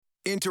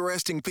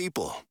Interesting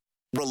people,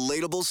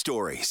 relatable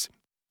stories,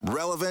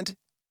 relevant,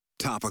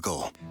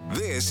 topical.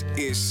 This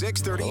is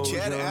 6:30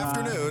 CHED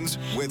Afternoons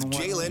with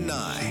Jaylen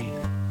Nye.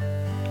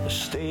 A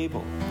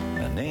stable,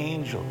 an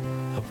angel,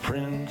 a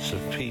prince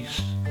of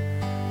peace,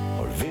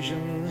 or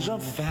visions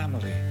of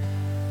family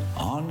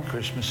on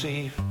Christmas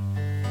Eve.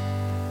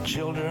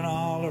 Children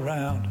all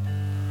around,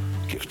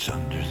 gifts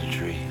under the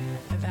tree.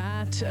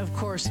 That, of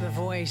course, the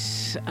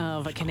voice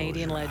of a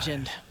Canadian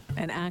legend,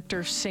 an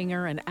actor,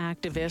 singer, and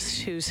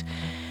activist whose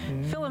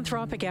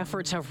philanthropic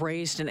efforts have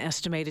raised an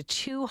estimated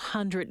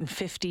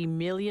 $250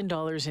 million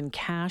in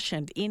cash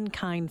and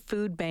in-kind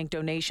food bank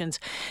donations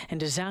and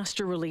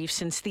disaster relief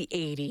since the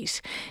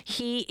 80s.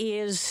 He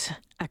is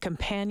a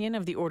companion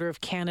of the Order of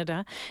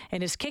Canada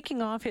and is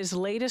kicking off his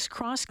latest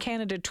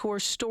cross-Canada tour,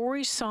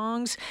 Stories,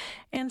 Songs,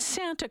 and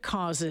Santa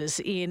Causes,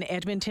 in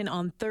Edmonton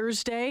on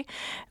Thursday.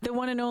 The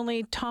one and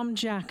only Tom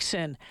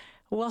Jackson.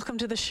 Welcome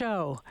to the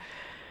show.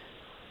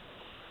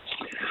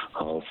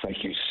 Oh,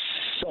 thank you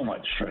so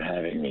much for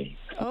having me.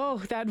 Oh,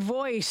 that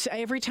voice.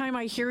 Every time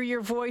I hear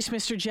your voice,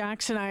 Mr.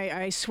 Jackson,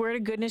 I swear to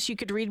goodness you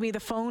could read me the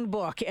phone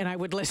book and I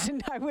would listen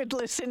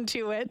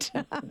to it.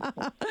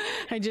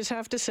 I just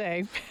have to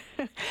say.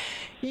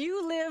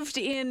 You lived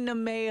in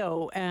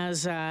Namao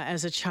as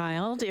a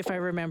child, if I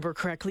remember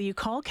correctly. You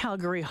call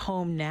Calgary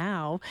home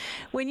now.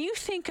 When you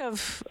think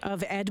of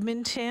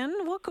Edmonton,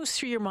 what goes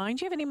through your mind?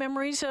 Do you have any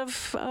memories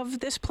of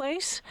this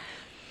place?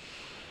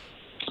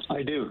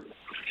 I do.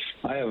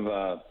 I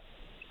have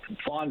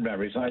fond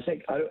memories, and I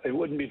think it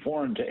wouldn't be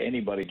foreign to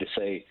anybody to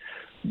say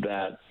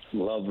that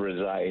love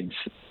resides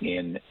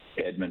in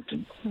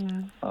Edmonton.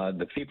 Yeah.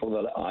 The people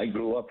that I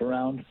grew up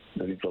around,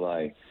 the people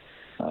I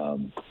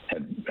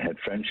had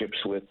friendships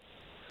with,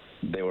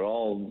 they were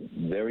all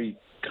very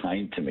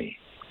kind to me.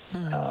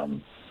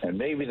 And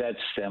maybe that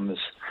stems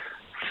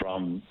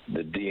from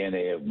the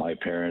DNA of my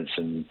parents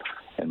and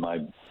my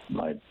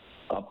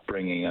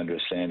upbringing,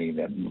 understanding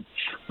that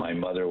my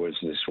mother was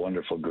this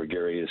wonderful,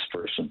 gregarious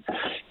person,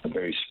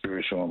 very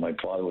spiritual, and my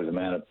father was a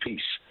man of peace.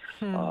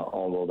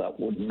 Although that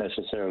wouldn't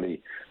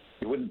necessarily,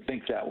 you wouldn't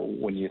think that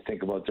when you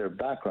think about their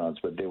backgrounds,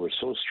 but they were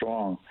so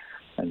strong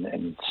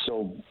and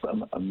so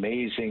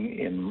amazing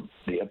in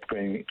the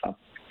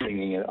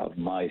upbringing of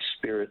my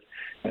spirit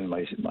and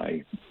my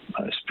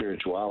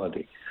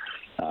spirituality.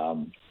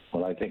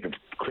 When I think of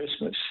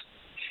Christmas,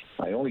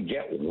 I only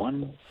get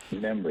one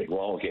memory.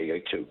 Well, okay, I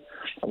get two.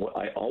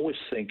 I always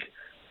think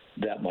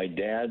that my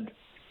dad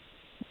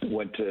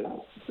went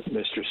to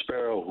Mr.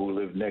 Sparrow, who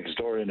lived next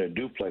door in a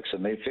duplex,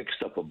 and they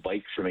fixed up a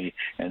bike for me,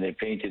 and they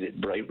painted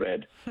it bright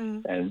red.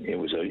 And it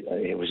was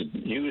a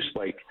used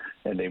bike,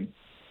 and they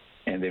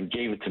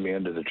gave it to me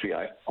under the tree.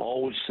 I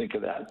always think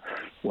of that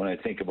when I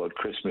think about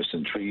Christmas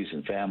and trees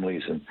and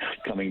families and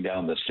coming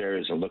down the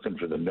stairs and looking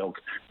for the milk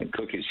and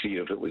cookies, see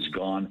if it was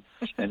gone.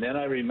 And then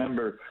I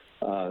remember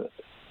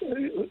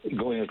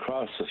going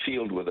across the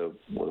field with a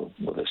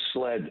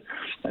sled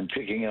and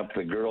picking up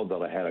the girl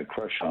that I had a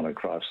crush on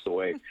across the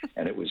way,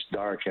 and it was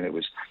dark, and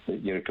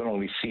you could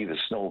only see the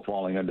snow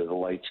falling under the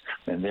lights,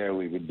 and there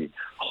we would be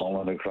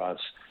hauling across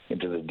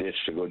into the ditch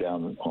to go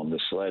down on the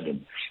sled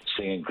and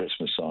singing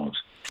Christmas songs.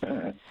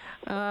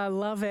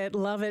 Love it.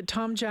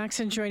 Tom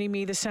Jackson joining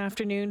me this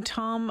afternoon.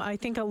 Tom, I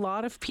think a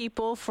lot of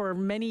people for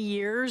many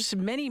years,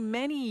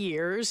 many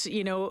years,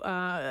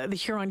 the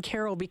Huron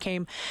Carol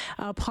became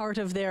part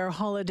of their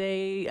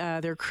holiday,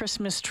 their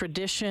Christmas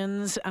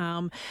traditions.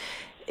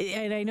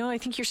 And I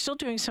think you're still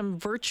doing some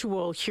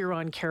virtual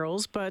Huron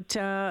carols, but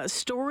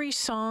Stories,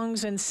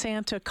 Songs, and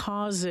Santa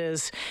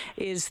Causes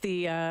is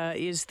the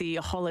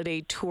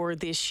holiday tour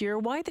this year.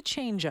 Why the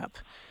change up?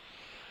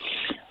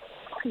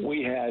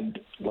 We had,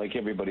 like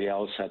everybody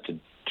else, had to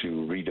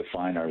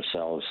redefine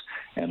ourselves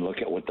and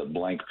look at what the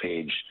blank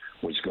page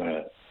was going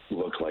to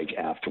look like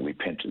after we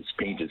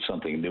painted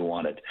something new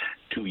on it.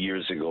 2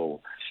 years ago,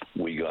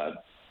 we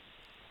got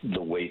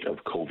the weight of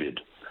COVID,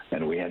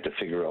 and we had to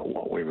figure out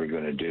what we were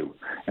going to do.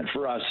 And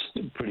for us,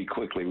 pretty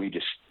quickly, we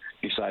just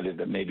decided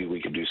that maybe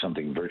we could do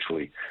something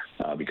virtually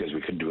because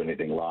we couldn't do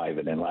anything live.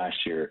 And then last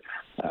year,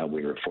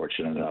 we were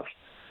fortunate enough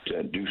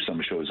to do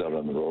some shows out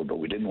on the road, but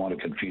we didn't want to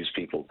confuse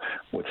people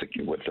with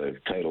the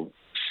title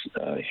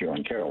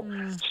Huron Carol.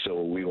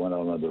 So we went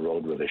out on the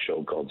road with a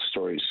show called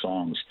Stories,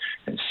 Songs,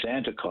 and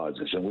Santa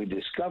Causes, and we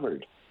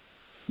discovered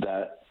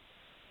that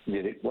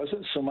it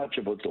wasn't so much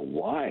about the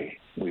why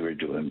we were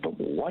doing, but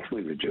what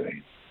we were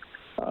doing.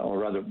 Or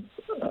rather,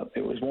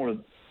 it was more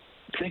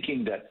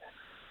thinking that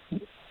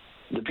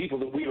the people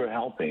that we were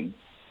helping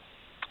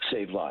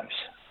save lives.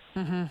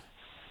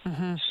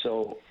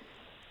 So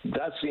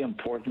that's the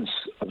importance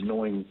of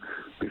knowing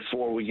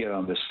before we get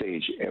on the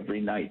stage every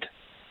night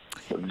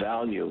the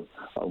value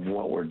of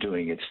what we're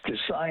doing. It's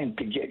designed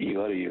to get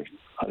you out of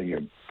your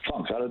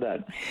funks, out of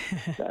that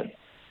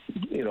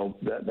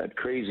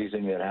crazy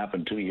thing that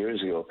happened 2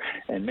 years ago,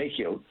 and make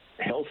you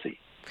healthy.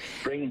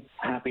 bring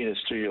happiness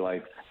to your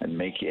life and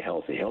make you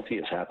healthy. Healthy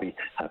is happy.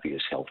 Happy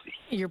is healthy.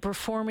 You're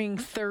performing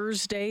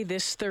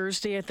this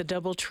Thursday at the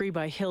DoubleTree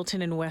by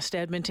Hilton in West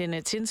Edmonton.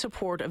 It's in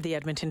support of the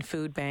Edmonton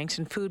Food Banks.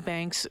 And food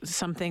banks,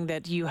 something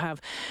that you have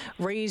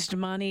raised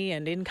money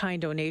and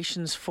in-kind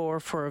donations for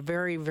a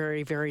very,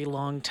 very, very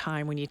long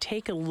time. When you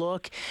take a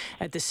look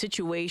at the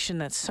situation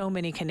that so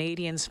many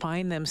Canadians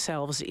find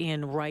themselves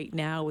in right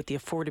now with the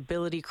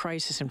affordability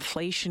crisis,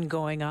 inflation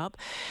going up,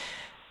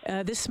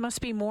 this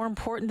must be more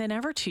important than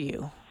ever to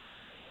you.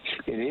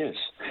 It is.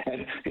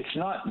 And it's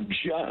not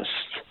just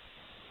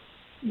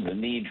the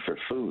need for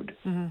food.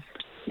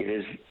 Mm-hmm.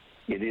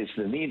 It is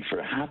the need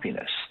for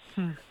happiness.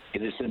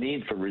 It is the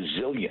need for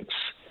resilience.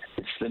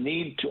 It's the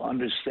need to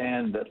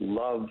understand that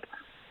love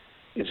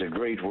is a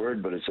great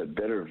word, but it's a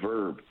better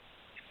verb.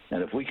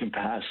 And if we can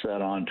pass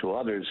that on to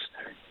others,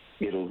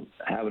 it'll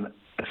have an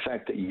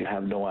effect that you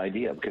have no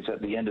idea. Because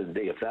at the end of the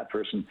day, if that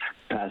person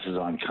passes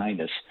on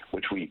kindness,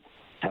 which we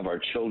have our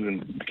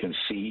children can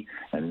see,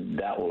 and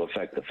that will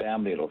affect the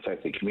family, it'll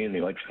affect the community,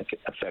 it might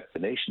affect the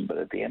nation, but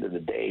at the end of the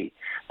day,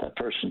 that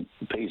person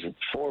who pays it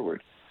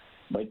forward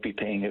might be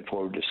paying it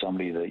forward to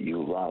somebody that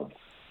you love.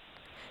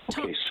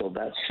 Okay, so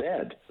that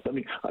said,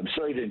 I'm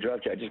sorry to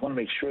interrupt you, I just want to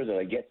make sure that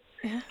I get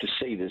to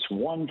say this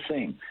one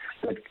thing,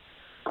 that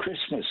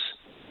Christmas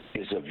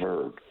is a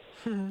verb.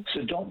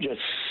 So don't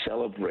just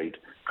celebrate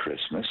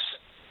Christmas,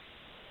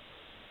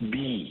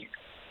 be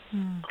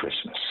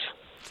Christmas.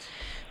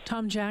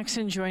 Tom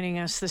Jackson joining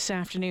us this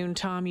afternoon.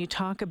 Tom, you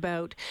talk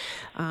about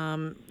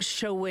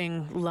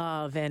showing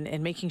love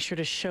and making sure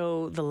to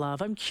show the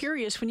love. I'm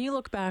curious, when you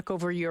look back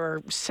over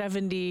your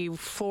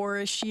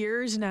 74-ish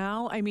years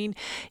now, I mean,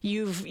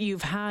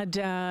 you've had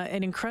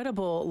an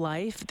incredible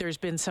life. There's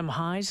been some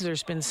highs,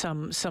 there's been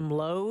some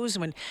lows.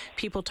 When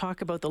people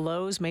talk about the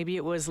lows, maybe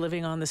it was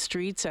living on the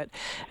streets at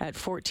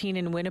 14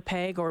 in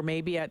Winnipeg, or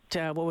maybe at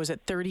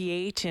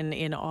 38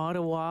 in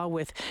Ottawa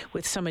with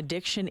some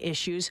addiction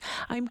issues.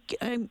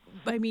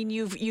 I mean,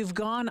 you've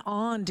gone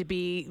on to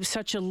be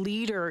such a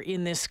leader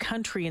in this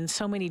country in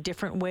so many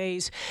different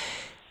ways.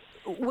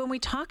 When we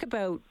talk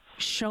about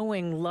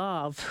showing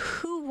love,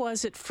 who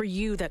was it for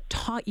you that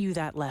taught you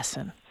that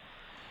lesson?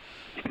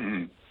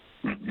 I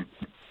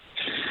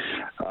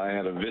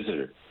had a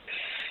visitor,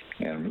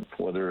 and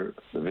whether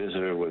the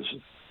visitor was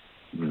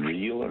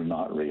real or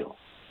not real,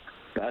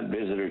 that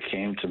visitor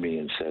came to me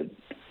and said,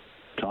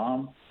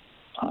 Tom,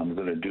 I'm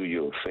going to do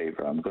you a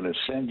favor. I'm going to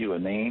send you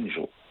an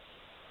angel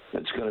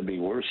that's going to be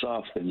worse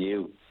off than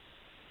you.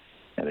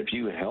 And if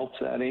you help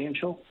that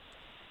angel,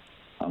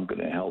 I'm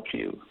going to help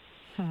you.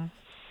 And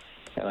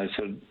I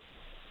said,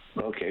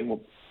 okay,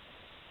 well,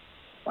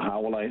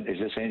 how will is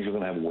this angel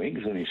going to have wings?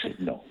 And he said,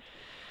 no.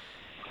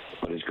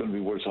 But it's going to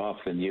be worse off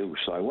than you.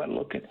 So I went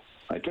looking.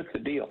 I took the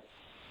deal.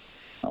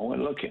 I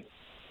went looking.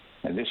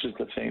 And this is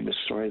the famous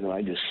story that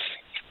I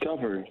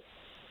discovered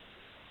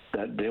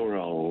that there were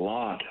a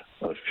lot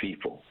of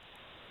people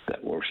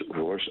that were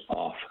worse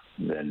off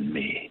than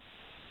me.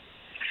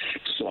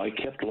 So I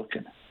kept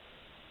looking,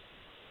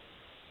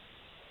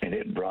 and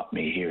it brought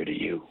me here to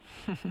you.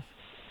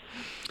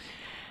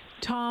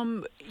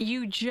 Tom,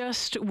 you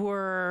just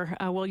were,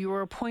 you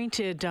were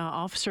appointed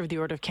Officer of the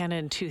Order of Canada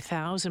in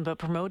 2000, but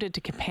promoted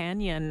to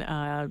Companion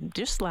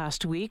just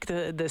last week.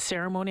 The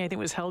ceremony, I think,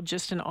 was held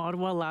just in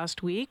Ottawa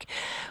last week.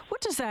 What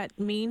does that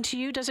mean to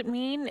you? Does it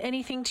mean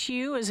anything to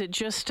you? Is it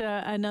just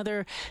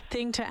another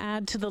thing to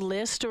add to the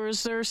list, or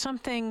is there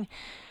something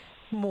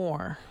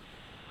more?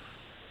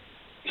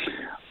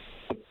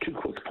 2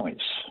 quick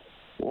points.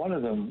 One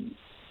of them,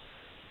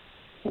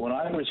 when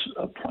I was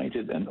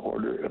appointed an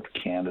Order of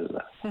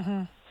Canada,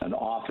 an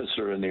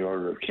officer in the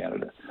Order of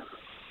Canada,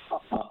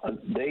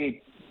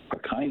 they are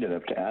kind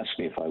enough to ask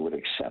me if I would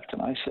accept.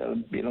 And I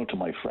said, to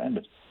my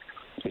friend,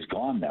 he's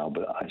gone now,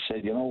 but I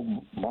said,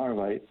 Marv,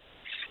 I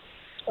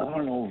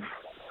don't know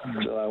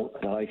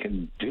that I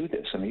can do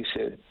this. And he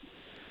said,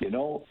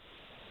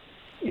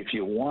 if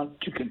you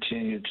want to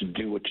continue to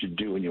do what you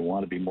do and you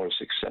want to be more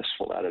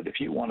successful at it,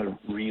 if you want to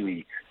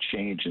really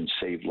change and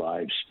save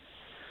lives,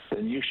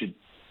 then you should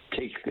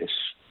take this,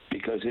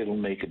 because it'll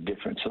make a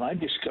difference. And I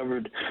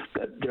discovered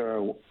that there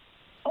are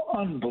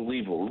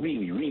unbelievable,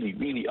 really, really,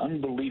 really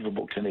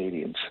unbelievable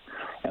Canadians.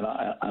 And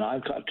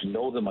I've got to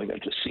know them, I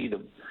got to see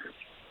them.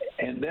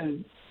 And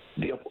then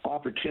the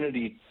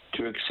opportunity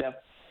to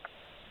accept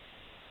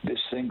this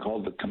thing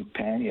called the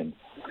Companion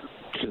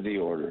to the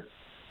Order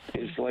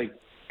is like,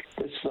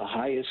 it's the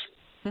highest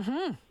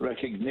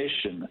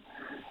recognition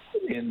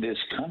in this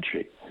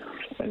country.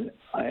 And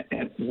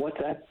what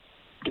that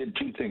did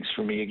 2 things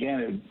for me.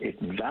 Again, it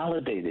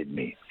validated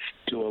me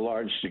to a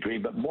large degree,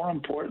 but more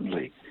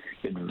importantly,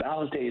 it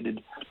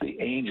validated the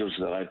angels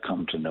that I've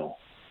come to know.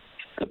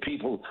 The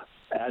people,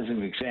 as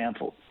an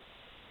example,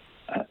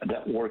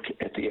 that work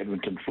at the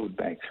Edmonton Food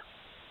Bank.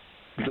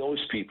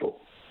 Those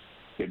people,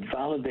 it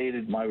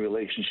validated my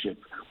relationship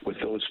with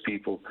those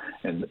people,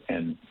 and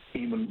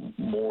even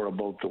more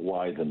about the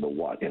why than the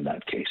what in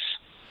that case.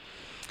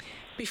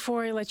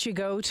 Before I let you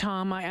go,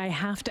 Tom, I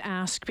have to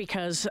ask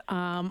because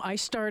I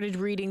started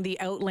reading the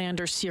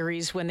Outlander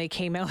series when they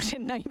came out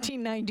in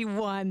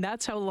 1991.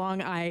 That's how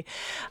long I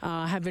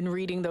have been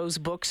reading those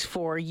books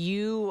for.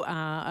 You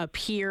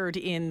appeared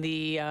in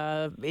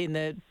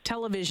the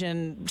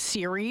television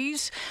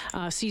series,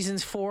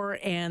 seasons 4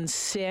 and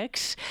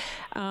 6.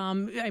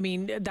 I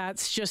mean,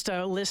 that's just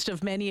a list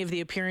of many of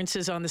the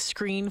appearances on the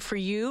screen for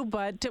you.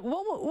 But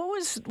what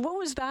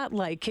was that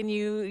like? Can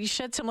you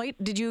shed some light?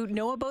 Did you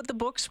know about the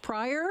books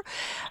prior?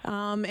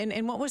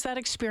 And what was that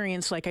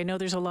experience like? I know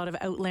there's a lot of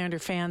Outlander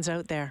fans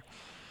out there.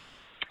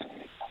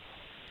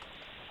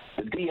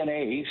 The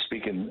DNA,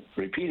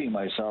 repeating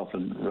myself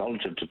and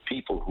relative to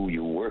people who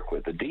you work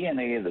with, the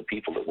DNA of the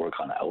people that work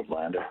on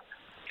Outlander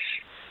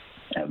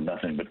have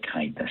nothing but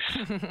kindness.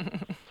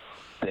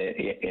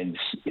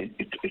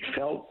 It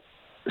felt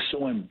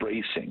so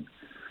embracing.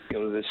 You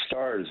know, the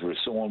stars were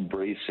so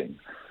embracing.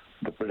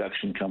 The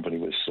production company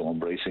was so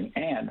embracing.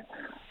 And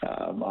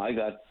I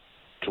got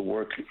to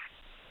work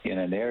in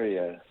an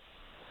area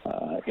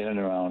in and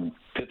around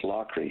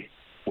Pitlochry,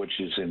 which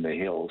is in the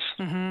hills.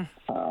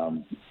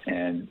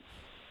 And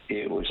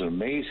it was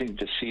amazing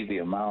to see the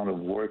amount of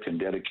work and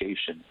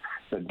dedication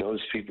that those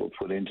people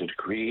put into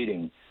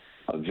creating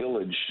a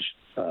village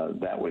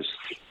that was,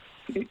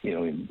 you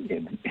know,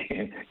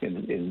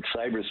 in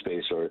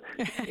cyberspace or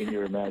in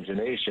your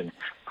imagination,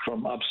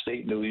 from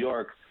upstate New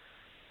York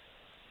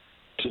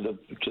to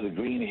the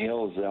green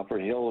hills, the upper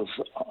hills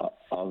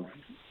of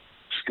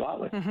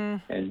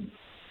Scotland, and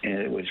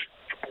it was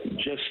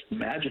just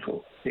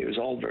magical. It was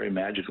all very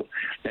magical,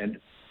 and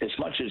as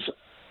much as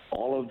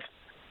all of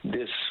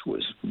this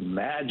was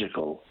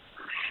magical,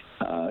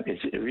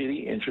 it's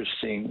really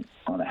interesting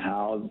on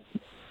how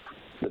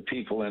the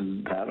people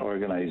in that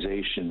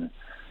organization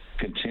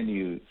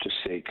continue to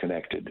stay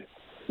connected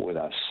with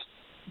us.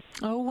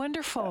 Oh,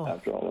 wonderful.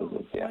 After all of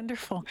it. Yeah.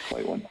 Wonderful.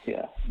 Quite one.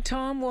 Yeah.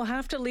 Tom, we'll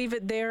have to leave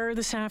it there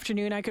this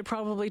afternoon. I could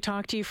probably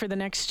talk to you for the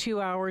next 2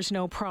 hours,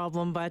 no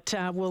problem, but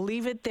we'll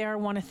leave it there. I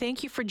want to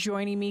thank you for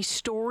joining me.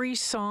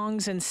 Stories,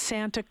 Songs, and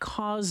Santa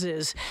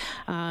Causes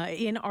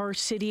in our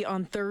city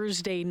on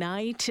Thursday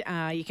night.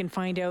 You can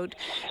find out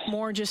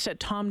more just at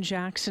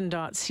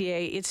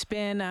tomjackson.ca. It's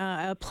been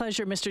a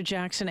pleasure, Mr.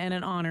 Jackson, and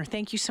an honor.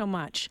 Thank you so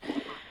much.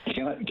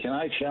 Can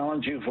I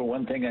challenge you for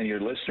one thing on your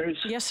listeners?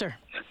 Yes, sir.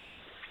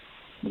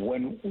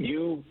 When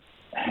you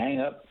hang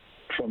up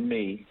from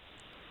me,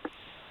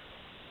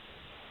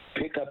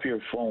 pick up your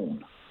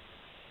phone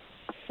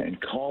and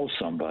call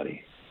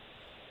somebody.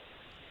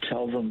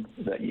 Tell them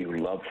that you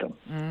love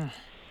them.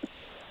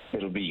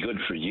 It'll be good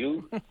for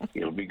you.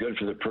 It'll be good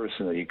for the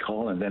person that you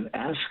call, and then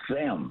ask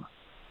them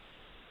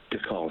to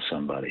call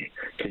somebody.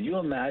 Can you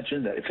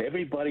imagine that if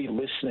everybody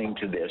listening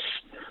to this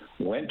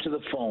went to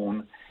the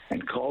phone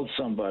and called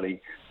somebody,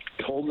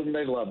 told them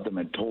they loved them,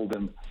 and told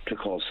them to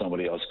call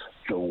somebody else,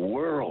 the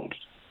world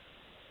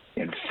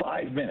in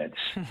 5 minutes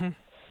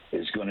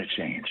is going to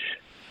change.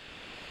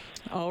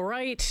 All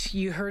right.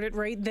 You heard it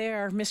right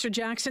there. Mr.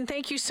 Jackson,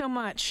 thank you so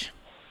much.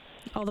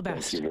 All the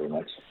best. Thank you very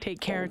much.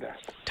 Take care.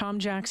 Tom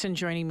Jackson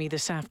joining me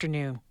this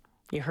afternoon.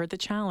 You heard the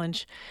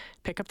challenge.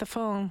 Pick up the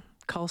phone,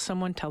 call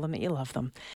someone, tell them that you love them.